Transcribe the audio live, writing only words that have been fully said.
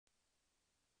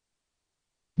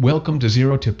Welcome to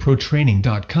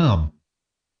ZeroToProTraining.com.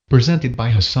 Presented by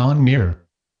Hassan Mir.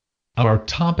 Our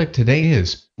topic today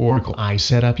is Oracle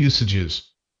iSetup usages.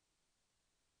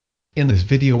 In this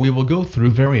video we will go through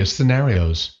various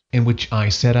scenarios in which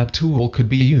iSetup tool could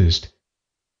be used.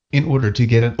 In order to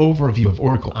get an overview of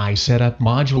Oracle iSetup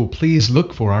module, please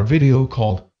look for our video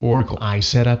called Oracle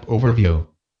iSetup Overview.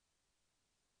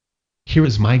 Here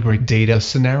is Migrate Data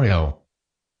scenario.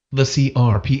 The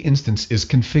CRP instance is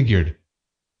configured.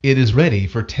 It is ready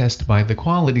for test by the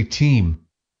quality team.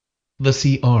 The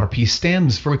CRP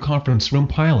stands for Conference Room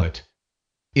Pilot.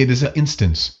 It is an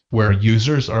instance where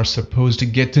users are supposed to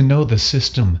get to know the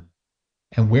system,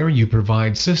 and where you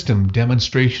provide system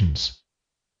demonstrations.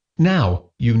 Now,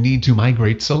 you need to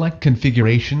migrate select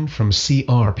configuration from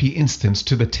CRP instance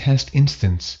to the test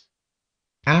instance.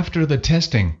 After the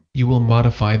testing, you will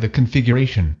modify the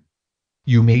configuration.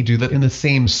 You may do that in the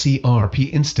same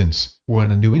CRP instance, or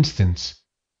in a new instance.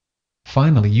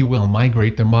 Finally, you will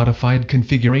migrate the modified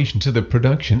configuration to the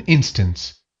production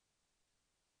instance.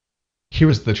 Here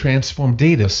is the transform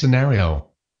data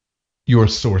scenario. Your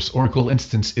source Oracle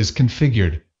instance is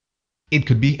configured. It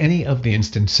could be any of the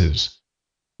instances.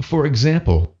 For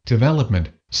example, development,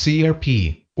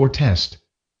 CRP, or test.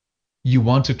 You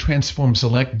want to transform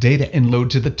select data and load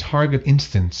to the target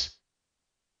instance.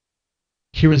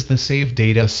 Here is the save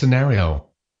data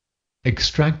scenario.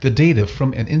 Extract the data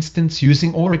from an instance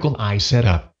using Oracle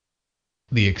iSetup.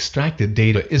 The extracted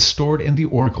data is stored in the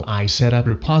Oracle iSetup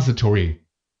repository.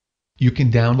 You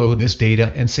can download this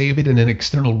data and save it in an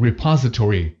external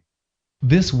repository.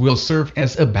 This will serve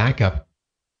as a backup.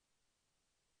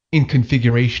 In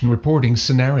configuration reporting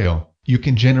scenario, you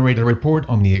can generate a report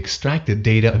on the extracted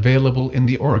data available in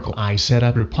the Oracle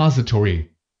iSetup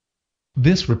repository.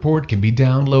 This report can be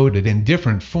downloaded in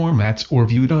different formats or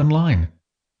viewed online.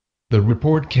 The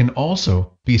report can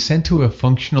also be sent to a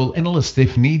functional analyst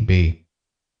if need be.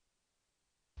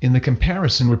 In the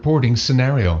comparison reporting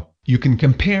scenario, you can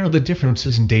compare the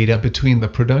differences in data between the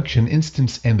production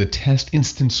instance and the test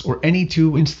instance or any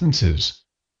two instances.